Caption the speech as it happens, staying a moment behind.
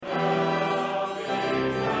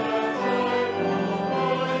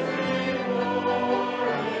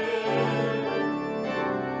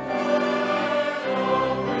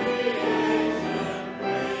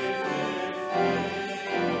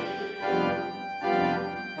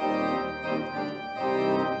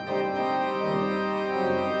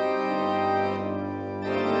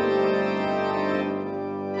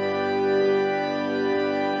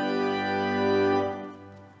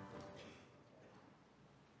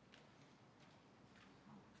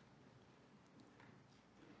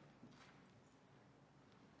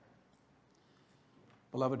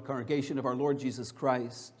Beloved congregation of our Lord Jesus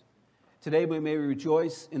Christ, today we may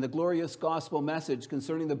rejoice in the glorious gospel message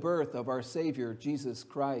concerning the birth of our Savior, Jesus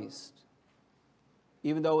Christ.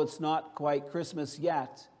 Even though it's not quite Christmas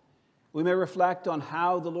yet, we may reflect on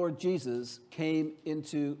how the Lord Jesus came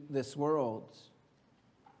into this world.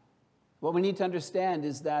 What we need to understand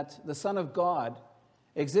is that the Son of God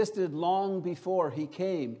existed long before he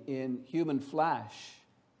came in human flesh.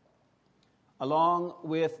 Along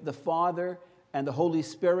with the Father and the Holy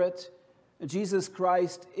Spirit, Jesus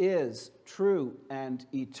Christ is true and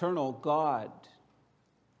eternal God.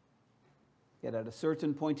 Yet at a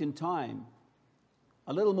certain point in time,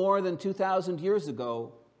 a little more than 2,000 years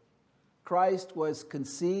ago, Christ was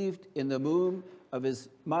conceived in the womb of his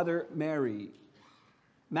mother Mary.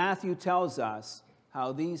 Matthew tells us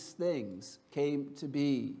how these things came to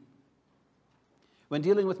be. When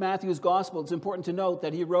dealing with Matthew's gospel, it's important to note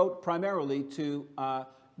that he wrote primarily to a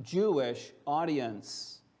Jewish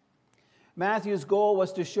audience. Matthew's goal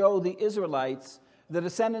was to show the Israelites, the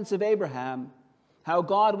descendants of Abraham, how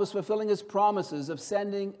God was fulfilling his promises of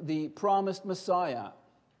sending the promised Messiah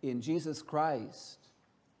in Jesus Christ.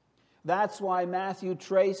 That's why Matthew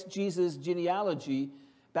traced Jesus' genealogy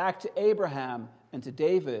back to Abraham and to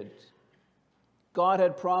David. God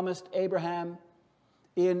had promised Abraham,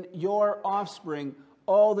 "In your offspring,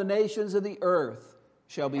 all the nations of the earth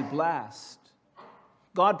shall be blessed."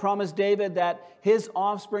 God promised David that his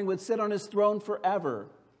offspring would sit on his throne forever,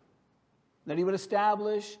 that he would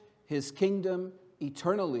establish his kingdom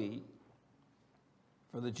eternally.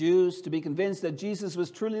 For the Jews to be convinced that Jesus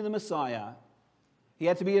was truly the Messiah, he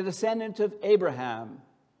had to be a descendant of Abraham.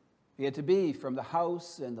 He had to be from the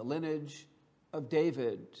house and the lineage of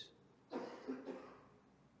David.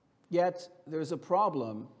 Yet there's a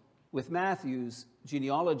problem with Matthew's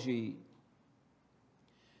genealogy.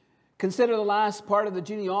 Consider the last part of the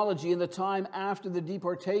genealogy in the time after the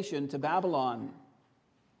deportation to Babylon.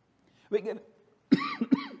 We get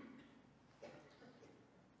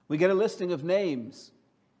a listing of names.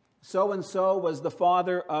 So-and-so was the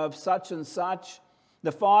father of such and such,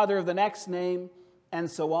 the father of the next name, and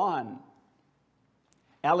so on.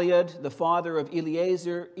 Eliud, the father of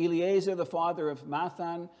Eleazar, Eleazar, the father of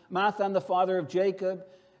Matthan, Matthan, the father of Jacob,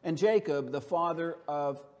 and Jacob, the father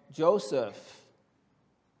of Joseph.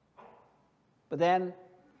 But then,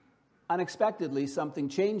 unexpectedly, something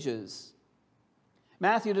changes.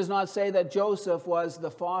 Matthew does not say that Joseph was the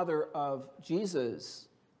father of Jesus.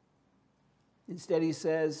 Instead, he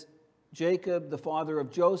says, Jacob, the father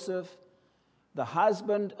of Joseph, the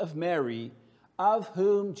husband of Mary, of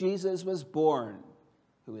whom Jesus was born,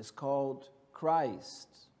 who is called Christ.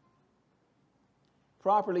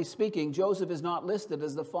 Properly speaking, Joseph is not listed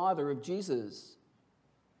as the father of Jesus.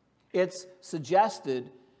 It's suggested,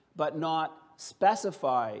 but not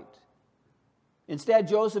specified. Instead,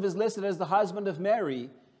 Joseph is listed as the husband of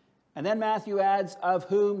Mary, and then Matthew adds, of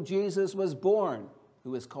whom Jesus was born,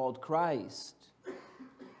 who is called Christ.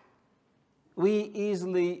 We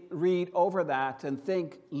easily read over that and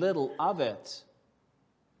think little of it.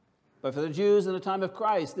 But for the Jews in the time of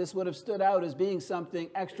Christ, this would have stood out as being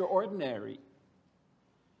something extraordinary.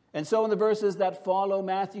 And so in the verses that follow,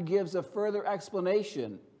 Matthew gives a further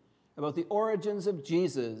explanation about the origins of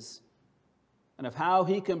Jesus and of how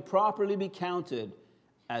he can properly be counted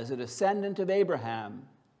as a descendant of Abraham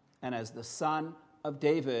and as the son of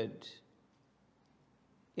David.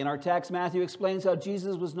 In our text, Matthew explains how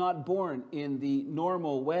Jesus was not born in the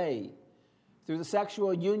normal way, through the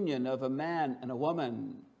sexual union of a man and a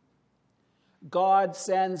woman. God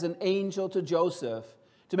sends an angel to Joseph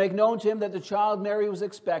to make known to him that the child Mary was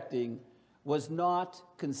expecting was not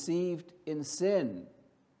conceived in sin.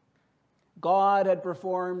 God had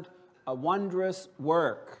performed a wondrous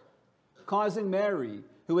work, causing Mary,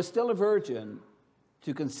 who was still a virgin,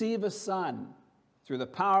 to conceive a son through the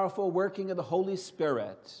powerful working of the Holy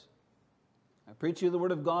Spirit. I preach you the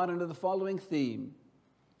word of God under the following theme.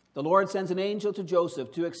 The Lord sends an angel to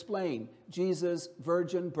Joseph to explain Jesus'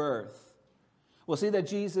 virgin birth. We'll see that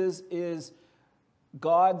Jesus is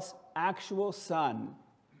God's actual son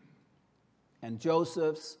and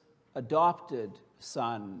Joseph's adopted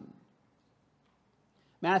son.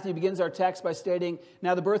 Matthew begins our text by stating,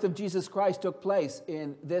 now the birth of Jesus Christ took place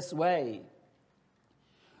in this way.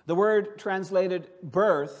 The word translated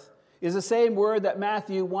birth is the same word that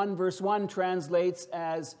Matthew 1 verse 1 translates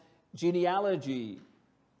as genealogy.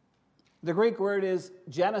 The Greek word is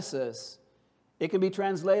Genesis. It can be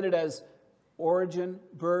translated as origin,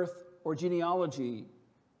 birth, or genealogy.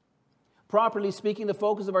 Properly speaking, the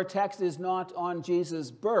focus of our text is not on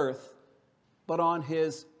Jesus' birth, but on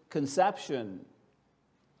his conception.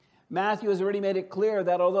 Matthew has already made it clear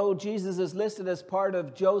that although Jesus is listed as part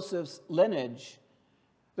of Joseph's lineage,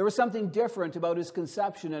 there was something different about his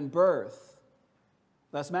conception and birth.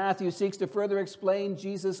 Thus, Matthew seeks to further explain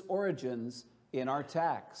Jesus' origins in our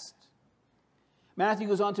text. Matthew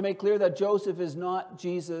goes on to make clear that Joseph is not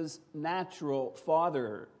Jesus' natural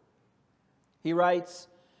father. He writes,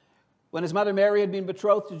 when his mother Mary had been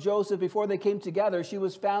betrothed to Joseph before they came together, she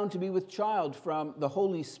was found to be with child from the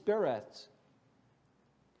Holy Spirit.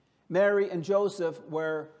 Mary and Joseph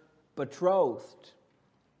were betrothed.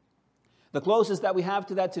 The closest that we have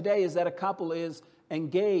to that today is that a couple is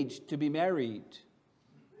engaged to be married.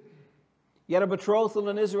 Yet a betrothal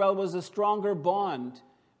in Israel was a stronger bond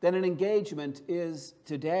than an engagement is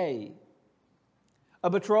today. A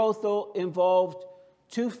betrothal involved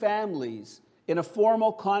two families in a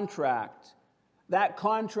formal contract. That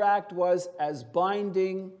contract was as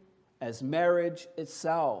binding as marriage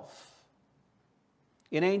itself.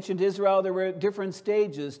 In ancient Israel, there were different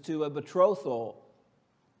stages to a betrothal.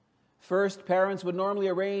 First, parents would normally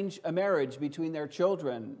arrange a marriage between their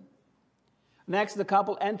children. Next, the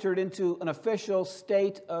couple entered into an official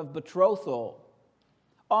state of betrothal.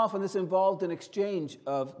 Often this involved an exchange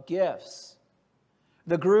of gifts.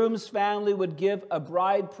 The groom's family would give a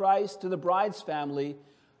bride price to the bride's family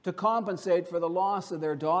to compensate for the loss of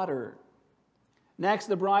their daughter. Next,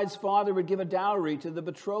 the bride's father would give a dowry to the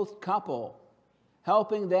betrothed couple,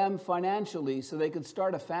 helping them financially so they could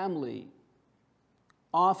start a family.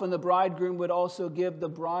 Often the bridegroom would also give the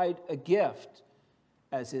bride a gift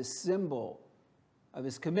as his symbol of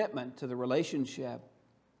his commitment to the relationship.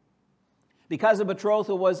 Because a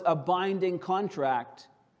betrothal was a binding contract,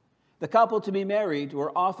 the couple to be married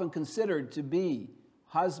were often considered to be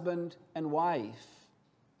husband and wife.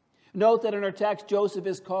 Note that in our text, Joseph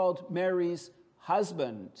is called Mary's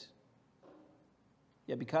husband.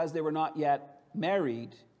 Yet because they were not yet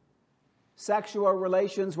married, sexual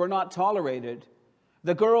relations were not tolerated.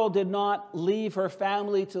 The girl did not leave her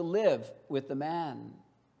family to live with the man.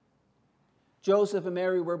 Joseph and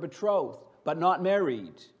Mary were betrothed, but not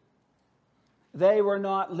married. They were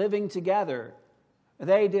not living together.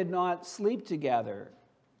 They did not sleep together.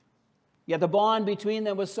 Yet the bond between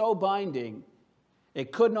them was so binding,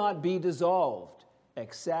 it could not be dissolved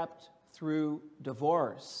except through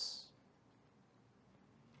divorce.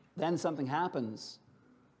 Then something happens.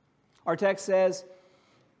 Our text says,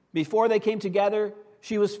 before they came together,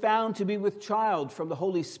 she was found to be with child from the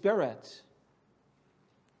Holy Spirit.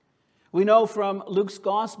 We know from Luke's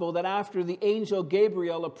Gospel that after the angel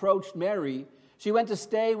Gabriel approached Mary, she went to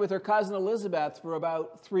stay with her cousin Elizabeth for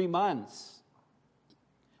about 3 months.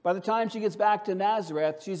 By the time she gets back to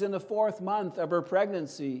Nazareth, she's in the 4th month of her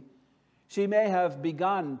pregnancy. She may have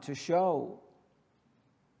begun to show.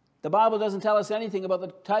 The Bible doesn't tell us anything about the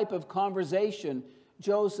type of conversation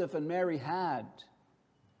Joseph and Mary had.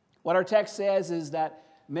 What our text says is that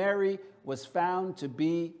Mary was found to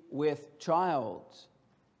be with child.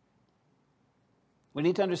 We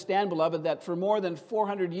need to understand, beloved, that for more than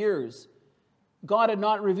 400 years, God had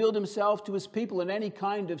not revealed himself to his people in any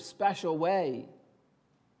kind of special way.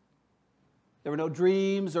 There were no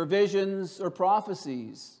dreams or visions or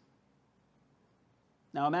prophecies.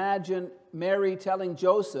 Now imagine Mary telling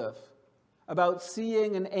Joseph about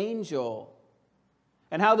seeing an angel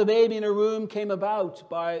and how the baby in her womb came about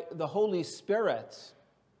by the Holy Spirit.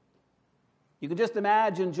 You can just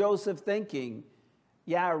imagine Joseph thinking,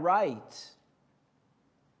 yeah, right.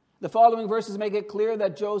 The following verses make it clear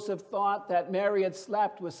that Joseph thought that Mary had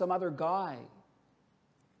slept with some other guy.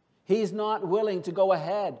 He's not willing to go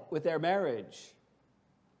ahead with their marriage.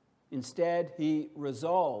 Instead, he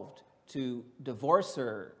resolved to divorce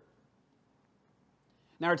her.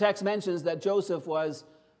 Now, our text mentions that Joseph was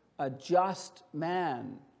a just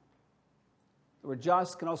man. The word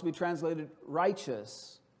just can also be translated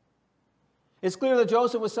righteous. It's clear that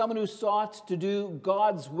Joseph was someone who sought to do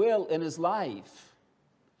God's will in his life.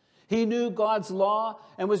 He knew God's law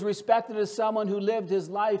and was respected as someone who lived his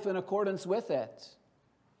life in accordance with it.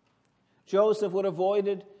 Joseph would have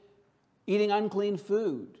avoided eating unclean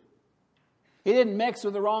food. He didn't mix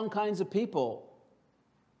with the wrong kinds of people.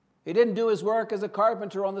 He didn't do his work as a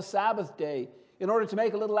carpenter on the Sabbath day in order to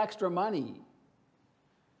make a little extra money.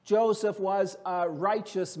 Joseph was a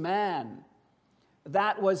righteous man.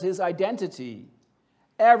 That was his identity.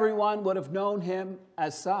 Everyone would have known him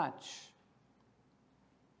as such.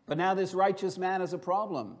 But now this righteous man has a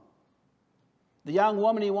problem. The young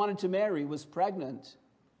woman he wanted to marry was pregnant,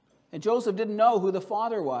 and Joseph didn't know who the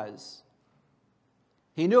father was.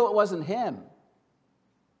 He knew it wasn't him.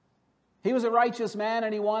 He was a righteous man,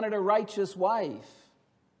 and he wanted a righteous wife.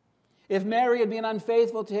 If Mary had been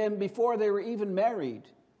unfaithful to him before they were even married,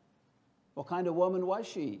 What kind of woman was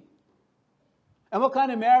she? And what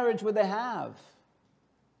kind of marriage would they have?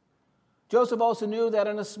 Joseph also knew that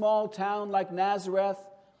in a small town like Nazareth,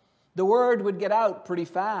 the word would get out pretty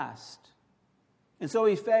fast. And so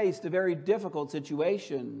he faced a very difficult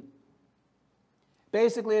situation.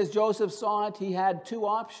 Basically, as Joseph saw it, he had two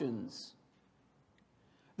options.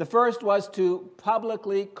 The first was to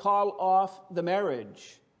publicly call off the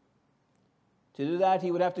marriage. To do that,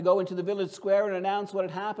 he would have to go into the village square and announce what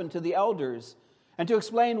had happened to the elders, and to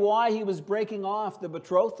explain why he was breaking off the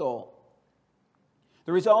betrothal.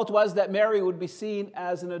 The result was that Mary would be seen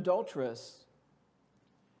as an adulteress.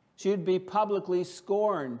 She would be publicly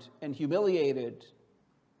scorned and humiliated.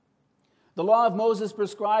 The law of Moses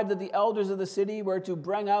prescribed that the elders of the city were to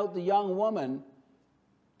bring out the young woman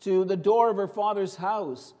to the door of her father's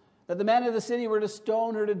house, that the men of the city were to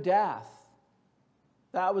stone her to death.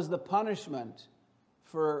 That was the punishment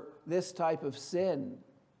for this type of sin.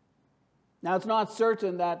 Now, it's not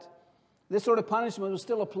certain that this sort of punishment was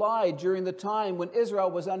still applied during the time when Israel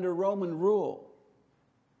was under Roman rule.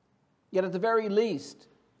 Yet at the very least,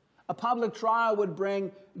 a public trial would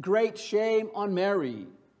bring great shame on Mary.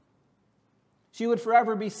 She would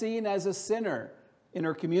forever be seen as a sinner in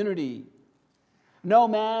her community. No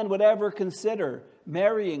man would ever consider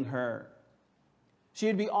marrying her. She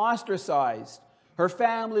would be ostracized. Her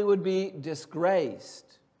family would be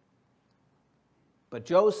disgraced. But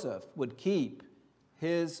Joseph would keep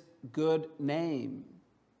his good name.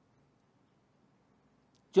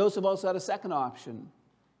 Joseph also had a second option.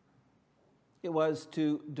 It was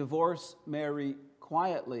to divorce Mary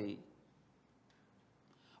quietly.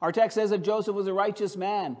 Our text says that Joseph was a righteous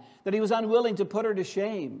man, that he was unwilling to put her to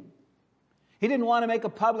shame. He didn't want to make a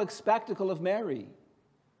public spectacle of Mary.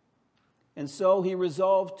 And so he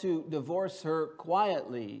resolved to divorce her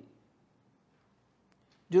quietly.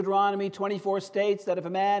 Deuteronomy 24 states that if a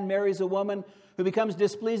man marries a woman who becomes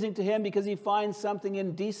displeasing to him because he finds something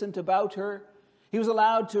indecent about her, he was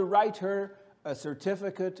allowed to write her a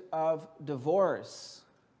certificate of divorce.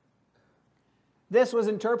 This was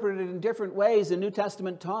interpreted in different ways in New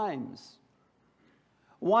Testament times.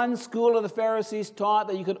 One school of the Pharisees taught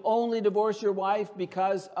that you could only divorce your wife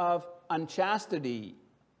because of unchastity.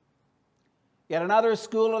 Yet another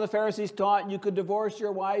school of the Pharisees taught you could divorce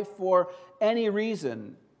your wife for any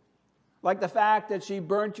reason, like the fact that she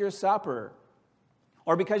burnt your supper,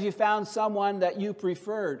 or because you found someone that you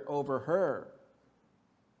preferred over her.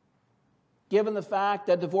 Given the fact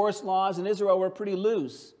that divorce laws in Israel were pretty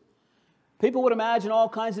loose, people would imagine all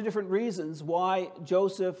kinds of different reasons why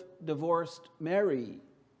Joseph divorced Mary.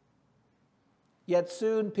 Yet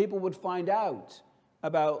soon people would find out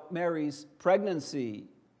about Mary's pregnancy.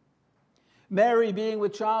 Mary being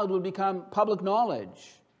with child would become public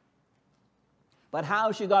knowledge. But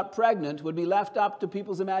how she got pregnant would be left up to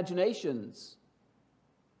people's imaginations.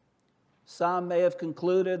 Some may have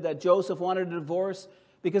concluded that Joseph wanted a divorce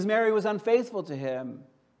because Mary was unfaithful to him.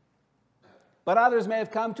 But others may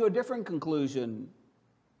have come to a different conclusion.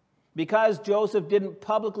 Because Joseph didn't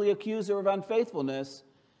publicly accuse her of unfaithfulness,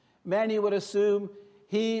 many would assume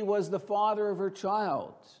he was the father of her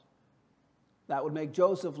child. That would make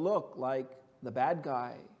Joseph look like the bad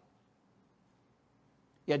guy.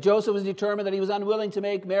 Yet Joseph was determined that he was unwilling to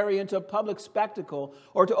make Mary into a public spectacle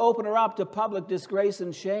or to open her up to public disgrace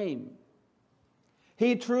and shame.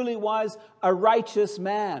 He truly was a righteous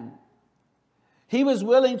man. He was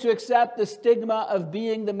willing to accept the stigma of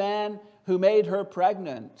being the man who made her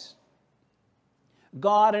pregnant.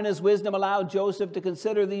 God in his wisdom allowed Joseph to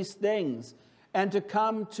consider these things and to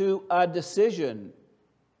come to a decision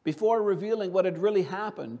before revealing what had really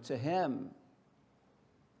happened to him.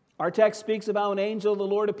 Our text speaks about an angel of the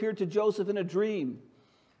Lord appeared to Joseph in a dream.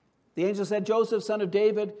 The angel said, "Joseph, son of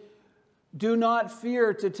David, do not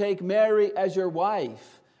fear to take Mary as your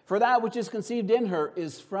wife, for that which is conceived in her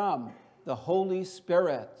is from the Holy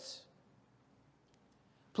Spirit."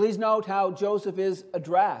 Please note how Joseph is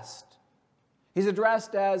addressed. He's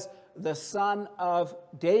addressed as the son of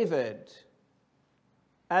David,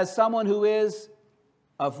 as someone who is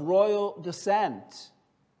of royal descent.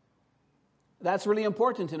 That's really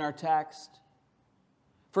important in our text.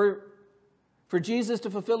 For Jesus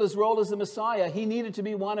to fulfill his role as the Messiah, he needed to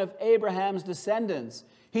be one of Abraham's descendants.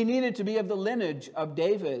 He needed to be of the lineage of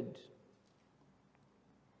David.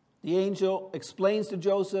 The angel explains to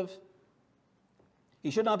Joseph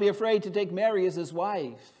he should not be afraid to take Mary as his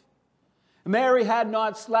wife. Mary had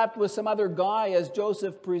not slept with some other guy as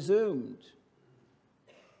Joseph presumed.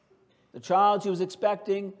 The child she was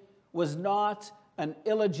expecting was not an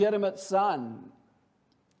illegitimate son.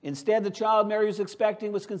 Instead, the child Mary was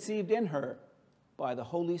expecting was conceived in her by the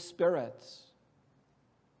Holy Spirit.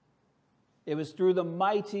 it was through the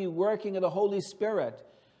mighty working of the Holy Spirit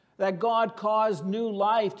that God caused new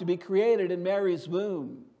life to be created in Mary's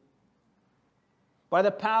womb. By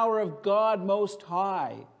the power of God Most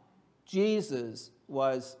High, Jesus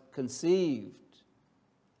was conceived.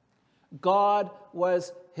 God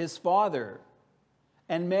was his father,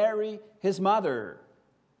 and Mary his mother.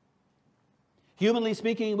 Humanly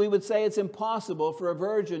speaking, we would say it's impossible for a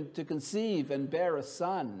virgin to conceive and bear a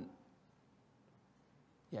son.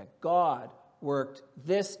 Yet God worked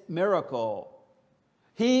this miracle.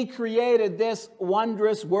 He created this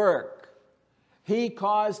wondrous work. He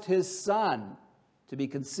caused his son to be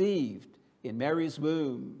conceived in Mary's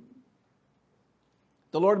womb.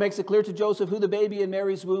 The Lord makes it clear to Joseph who the baby in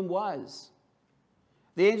Mary's womb was.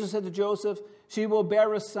 The angel said to Joseph, "She will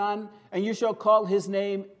bear a son, and you shall call his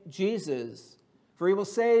name Jesus, for he will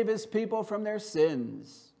save his people from their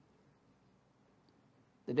sins."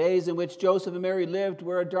 The days in which Joseph and Mary lived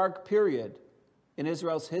were a dark period in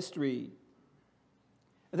Israel's history.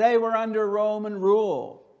 They were under Roman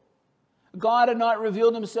rule. God had not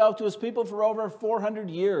revealed himself to his people for over 400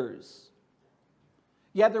 years.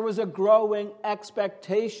 Yet there was a growing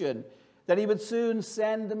expectation that he would soon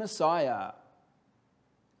send the Messiah.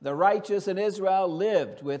 The righteous in Israel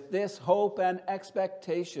lived with this hope and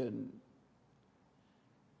expectation.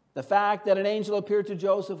 The fact that an angel appeared to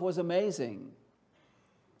Joseph was amazing.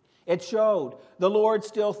 It showed the Lord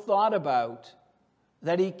still thought about,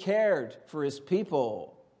 that he cared for his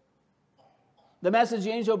people. The message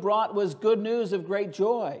the angel brought was good news of great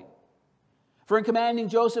joy. For in commanding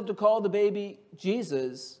Joseph to call the baby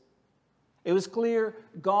Jesus, it was clear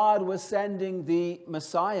God was sending the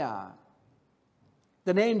Messiah.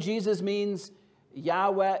 The name Jesus means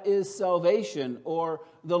Yahweh is salvation, or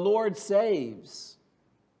the Lord saves.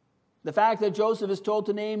 The fact that Joseph is told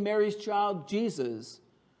to name Mary's child Jesus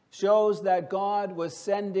shows that God was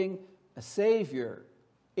sending a Savior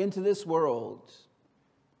into this world.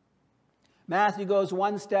 Matthew goes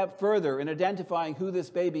one step further in identifying who this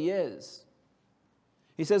baby is.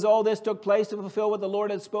 He says, all this took place to fulfill what the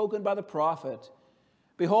Lord had spoken by the prophet.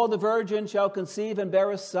 Behold, the virgin shall conceive and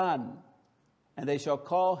bear a son, and they shall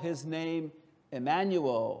call his name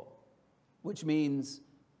Emmanuel, which means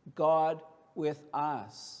God with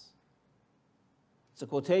us. It's a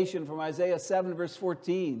quotation from Isaiah 7, verse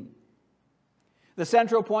 14. The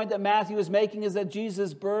central point that Matthew is making is that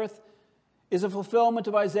Jesus' birth is a fulfillment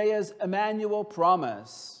of Isaiah's Emmanuel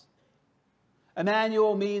promise.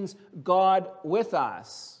 Emmanuel means God with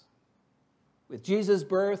us. With Jesus'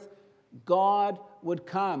 birth, God would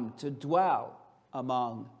come to dwell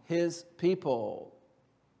among his people.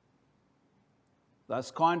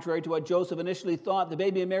 Thus, contrary to what Joseph initially thought, the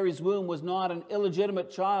baby in Mary's womb was not an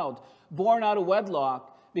illegitimate child born out of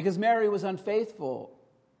wedlock because Mary was unfaithful.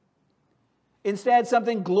 Instead,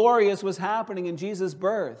 something glorious was happening in Jesus'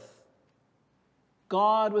 birth.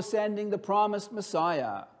 God was sending the promised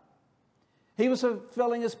Messiah. He was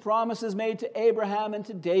fulfilling his promises made to Abraham and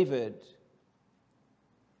to David.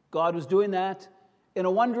 God was doing that in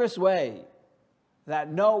a wondrous way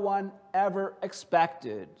that no one ever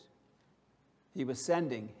expected. He was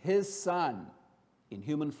sending his Son in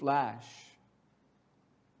human flesh.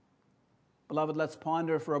 Beloved, let's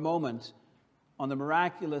ponder for a moment on the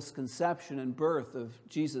miraculous conception and birth of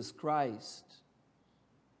Jesus Christ.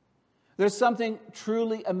 There's something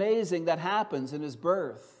truly amazing that happens in his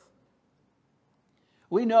birth.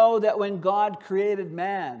 We know that when God created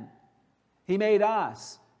man, he made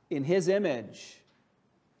us in his image.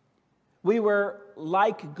 We were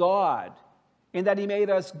like God in that he made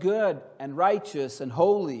us good and righteous and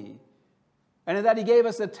holy, and in that he gave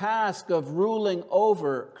us a task of ruling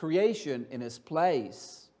over creation in his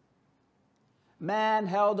place. Man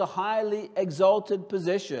held a highly exalted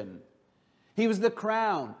position. He was the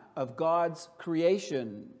crown of God's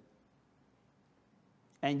creation.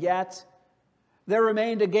 And yet, there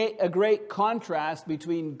remained a great contrast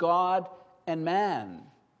between God and man.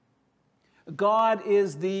 God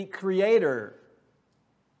is the creator.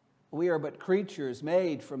 We are but creatures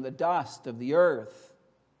made from the dust of the earth.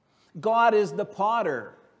 God is the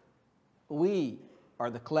potter. We are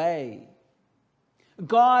the clay.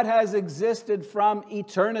 God has existed from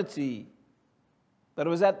eternity, but it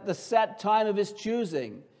was at the set time of his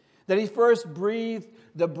choosing that he first breathed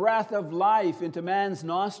the breath of life into man's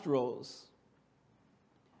nostrils.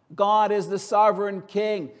 God is the sovereign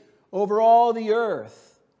king over all the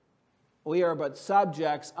earth. We are but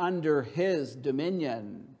subjects under his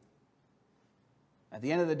dominion. At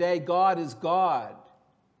the end of the day, God is God,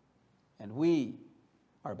 and we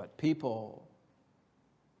are but people.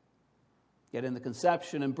 Yet in the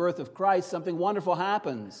conception and birth of Christ, something wonderful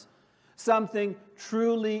happens. something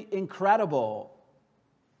truly incredible.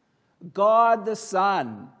 God the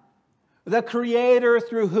Son, the Creator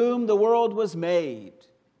through whom the world was made,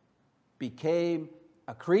 became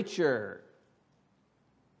a creature.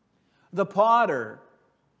 The potter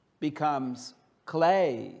becomes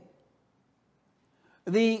clay.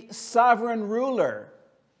 The sovereign ruler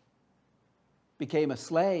became a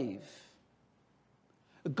slave.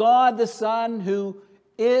 God the Son, who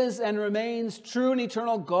is and remains true and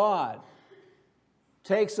eternal God,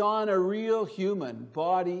 takes on a real human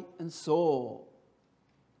body and soul.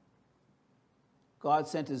 God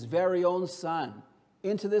sent his very own Son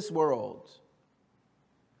into this world.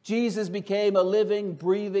 Jesus became a living,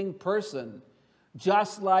 breathing person,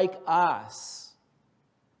 just like us.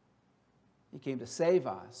 He came to save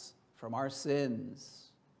us from our sins.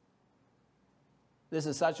 This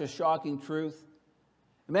is such a shocking truth.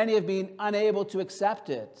 Many have been unable to accept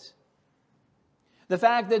it. The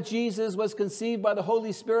fact that Jesus was conceived by the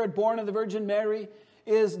Holy Spirit, born of the Virgin Mary,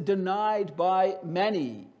 is denied by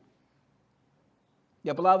many.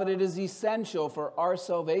 Yet, beloved, it is essential for our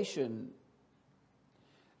salvation.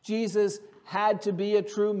 Jesus had to be a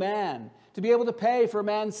true man, to be able to pay for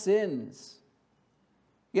man's sins.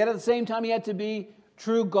 Yet at the same time, he had to be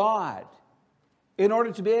true God in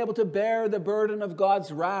order to be able to bear the burden of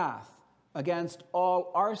God's wrath against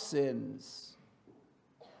all our sins.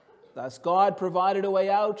 Thus, God provided a way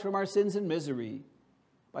out from our sins and misery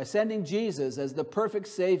by sending Jesus as the perfect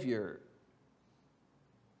Savior.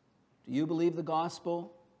 Do you believe the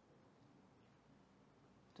gospel?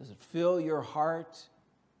 Does it fill your heart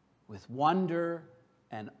with wonder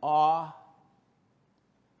and awe?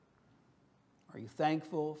 Are you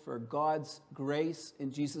thankful for God's grace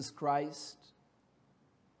in Jesus Christ?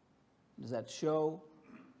 Does that show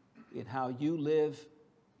in how you live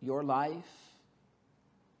your life?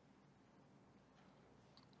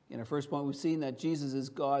 In our first point, we've seen that Jesus is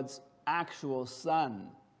God's actual Son.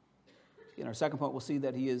 In our second point, we'll see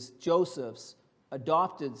that he is Joseph's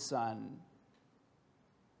adopted son.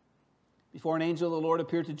 Before an angel of the Lord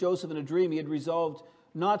appeared to Joseph in a dream, he had resolved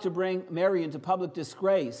not to bring Mary into public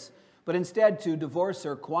disgrace, but instead to divorce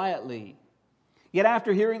her quietly. Yet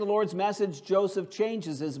after hearing the Lord's message, Joseph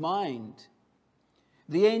changes his mind.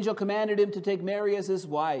 The angel commanded him to take Mary as his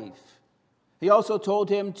wife. He also told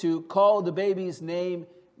him to call the baby's name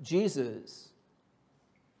Jesus.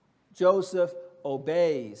 Joseph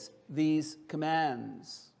obeys these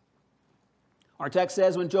commands. Our text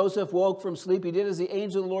says, when Joseph woke from sleep, he did as the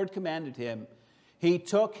angel of the Lord commanded him. He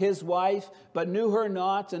took his wife, but knew her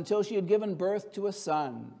not until she had given birth to a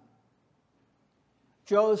son.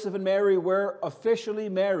 Joseph and Mary were officially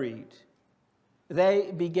married.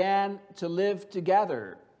 They began to live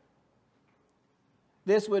together.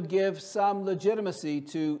 This would give some legitimacy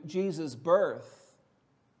to Jesus' birth.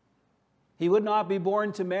 He would not be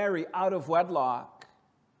born to Mary out of wedlock.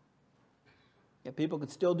 Yet people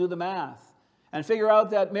could still do the math and figure out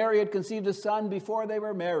that Mary had conceived a son before they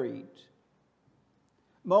were married.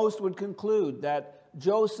 Most would conclude that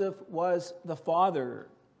Joseph was the father.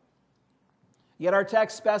 Yet our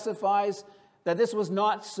text specifies that this was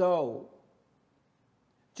not so.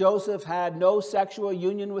 Joseph had no sexual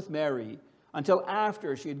union with Mary until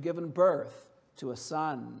after she had given birth to a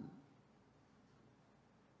son.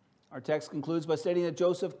 Our text concludes by stating that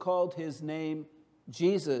Joseph called his name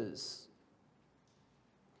Jesus.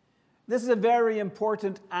 This is a very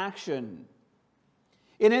important action.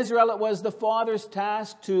 In Israel, it was the father's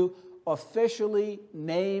task to officially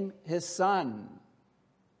name his son.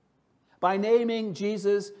 By naming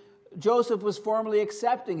Jesus, Joseph was formally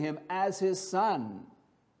accepting him as his son.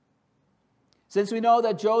 Since we know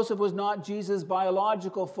that Joseph was not Jesus'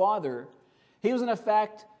 biological father, he was in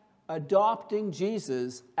effect adopting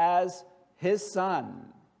Jesus as his son.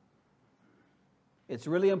 It's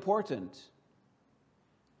really important.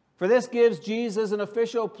 For this gives Jesus an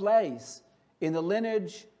official place in the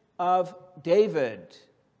lineage of David.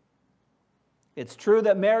 It's true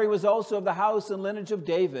that Mary was also of the house and lineage of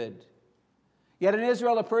David. Yet in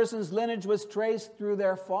Israel, a person's lineage was traced through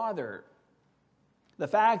their father. The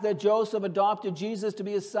fact that Joseph adopted Jesus to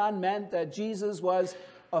be his son meant that Jesus was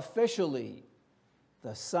officially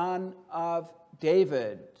the son of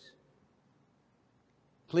David.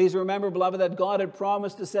 Please remember, beloved, that God had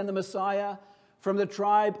promised to send the Messiah from the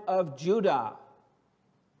tribe of Judah,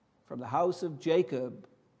 from the house of Jacob.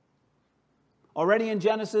 Already in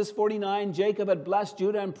Genesis 49, Jacob had blessed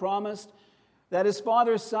Judah and promised that his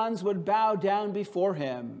father's sons would bow down before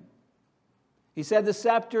him. He said, "The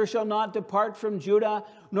scepter shall not depart from Judah,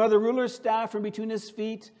 nor the ruler's staff from between his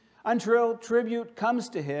feet, until tribute comes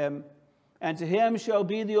to him, and to him shall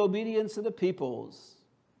be the obedience of the peoples."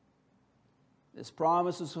 This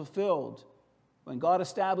promise was fulfilled when God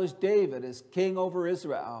established David as king over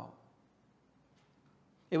Israel.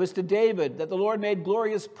 It was to David that the Lord made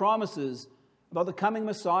glorious promises about the coming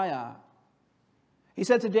Messiah. He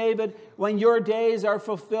said to David, "When your days are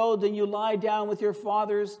fulfilled and you lie down with your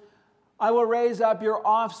fathers, I will raise up your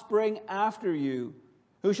offspring after you,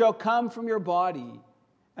 who shall come from your body,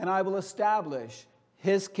 and I will establish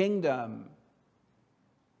his kingdom."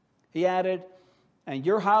 He added, "And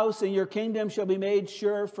your house and your kingdom shall be made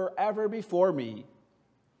sure forever before me.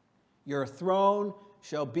 Your throne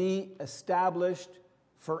shall be established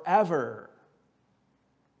forever."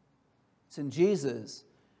 It's in Jesus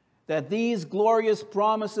that these glorious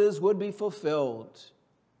promises would be fulfilled.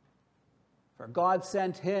 For God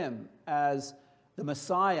sent him as the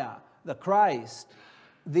Messiah, the Christ,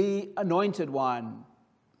 the Anointed One.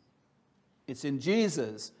 It's in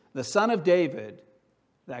Jesus, the Son of David,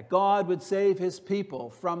 that God would save his people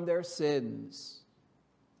from their sins.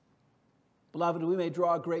 Beloved, we may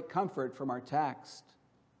draw great comfort from our text.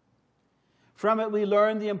 From it we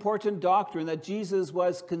learn the important doctrine that Jesus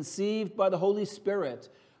was conceived by the Holy Spirit,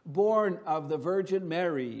 born of the Virgin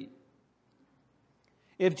Mary.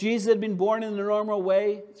 If Jesus had been born in the normal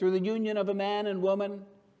way, through the union of a man and woman,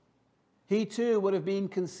 he too would have been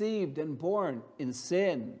conceived and born in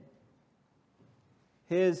sin.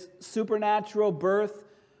 His supernatural birth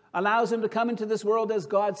allows him to come into this world as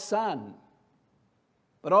God's Son,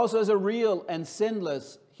 but also as a real and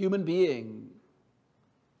sinless human being.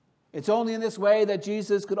 It's only in this way that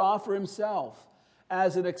Jesus could offer himself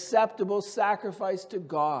as an acceptable sacrifice to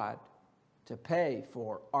God to pay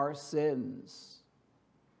for our sins.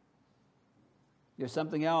 There's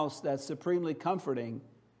something else that's supremely comforting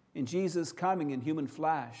in Jesus coming in human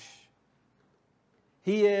flesh.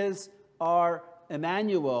 He is our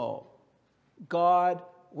Emmanuel, God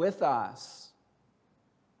with us.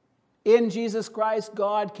 In Jesus Christ,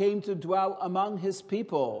 God came to dwell among his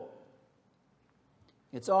people.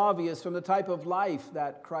 It's obvious from the type of life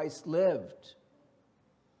that Christ lived.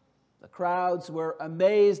 The crowds were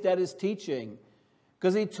amazed at his teaching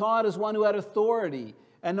because he taught as one who had authority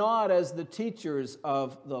and not as the teachers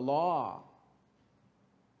of the law.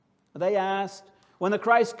 They asked, when the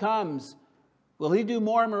Christ comes, will he do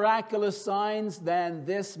more miraculous signs than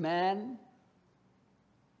this man?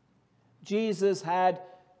 Jesus had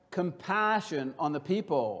compassion on the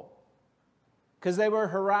people because they were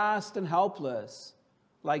harassed and helpless,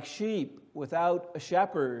 like sheep without a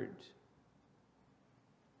shepherd.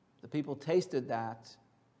 The people tasted that.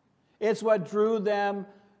 It's what drew them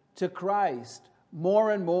to Christ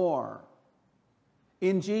more and more.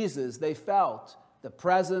 In Jesus, they felt the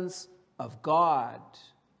presence of God.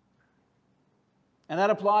 And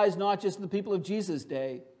that applies not just to the people of Jesus'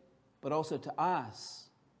 day, but also to us.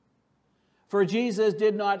 For Jesus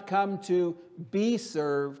did not come to be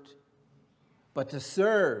served, but to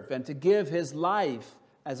serve and to give his life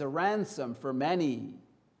as a ransom for many.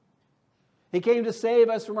 He came to save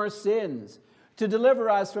us from our sins, to deliver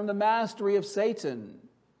us from the mastery of Satan.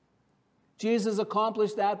 Jesus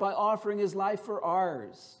accomplished that by offering his life for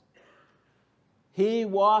ours. He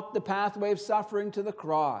walked the pathway of suffering to the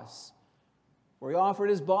cross, where he offered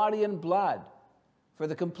his body and blood for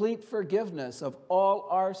the complete forgiveness of all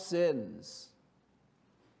our sins.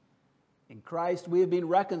 In Christ we have been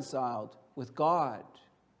reconciled with God.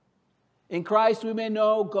 In Christ we may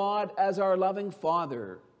know God as our loving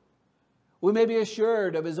Father. We may be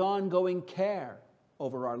assured of his ongoing care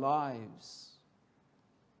over our lives.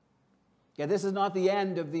 Yet this is not the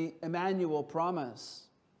end of the Emmanuel promise.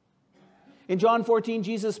 In John 14,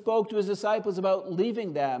 Jesus spoke to his disciples about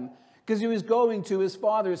leaving them because he was going to his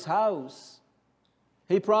Father's house.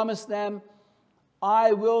 He promised them,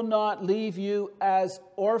 "I will not leave you as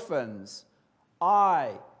orphans.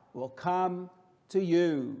 I will come to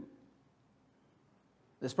you."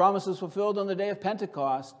 This promise was fulfilled on the day of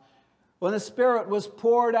Pentecost, when the Spirit was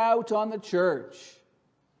poured out on the church.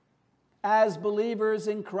 As believers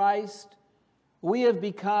in Christ, we have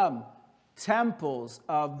become temples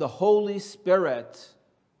of the Holy Spirit.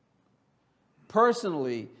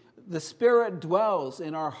 Personally, the Spirit dwells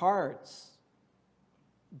in our hearts.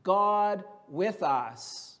 God with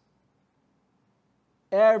us.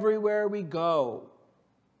 Everywhere we go,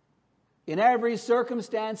 in every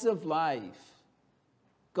circumstance of life,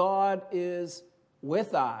 God is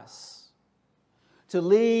with us to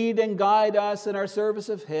lead and guide us in our service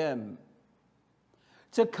of him,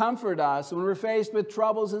 to comfort us when we're faced with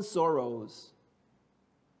troubles and sorrows,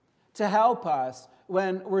 to help us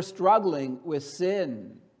when we're struggling with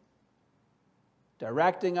sin,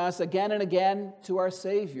 directing us again and again to our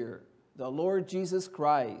Savior, the Lord Jesus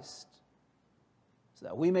Christ, so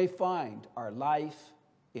that we may find our life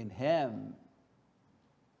in him.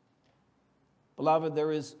 Beloved,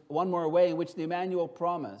 there is one more way in which the Emmanuel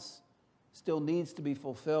promise still needs to be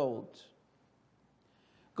fulfilled.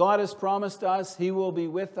 God has promised us he will be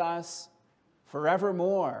with us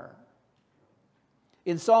forevermore.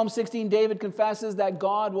 In Psalm 16, David confesses that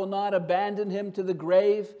God will not abandon him to the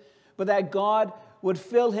grave, but that God would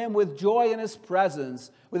fill him with joy in his presence,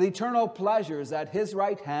 with eternal pleasures at his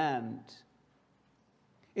right hand.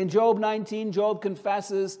 In Job 19, Job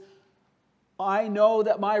confesses, I know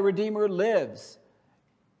that my Redeemer lives,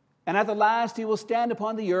 and at the last he will stand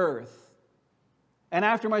upon the earth. And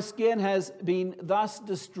after my skin has been thus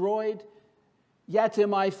destroyed, yet in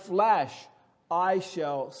my flesh I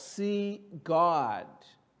shall see God.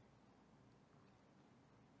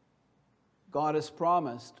 God has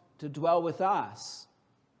promised to dwell with us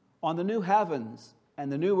on the new heavens and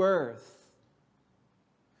the new earth.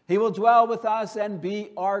 He will dwell with us and be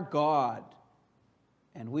our God,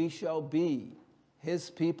 and we shall be his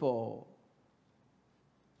people.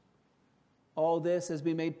 All this has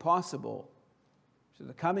been made possible through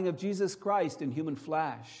the coming of Jesus Christ in human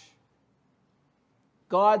flesh.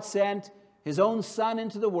 God sent his own Son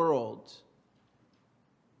into the world.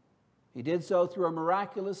 He did so through a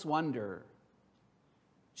miraculous wonder.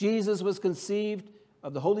 Jesus was conceived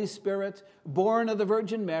of the Holy Spirit, born of the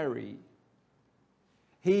Virgin Mary.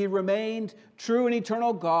 He remained true and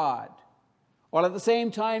eternal God, while at the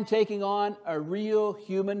same time taking on a real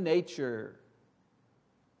human nature.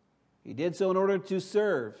 He did so in order to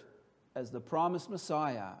serve as the promised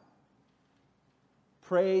Messiah.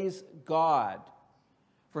 Praise God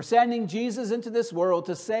for sending Jesus into this world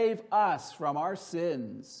to save us from our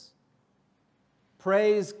sins.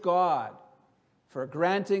 Praise God for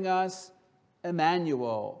granting us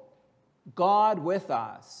Emmanuel, God with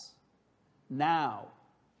us, now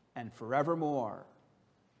and forevermore.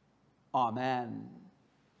 Amen.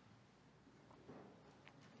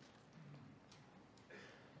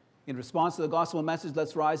 In response to the gospel message,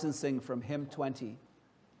 let's rise and sing from hymn 20.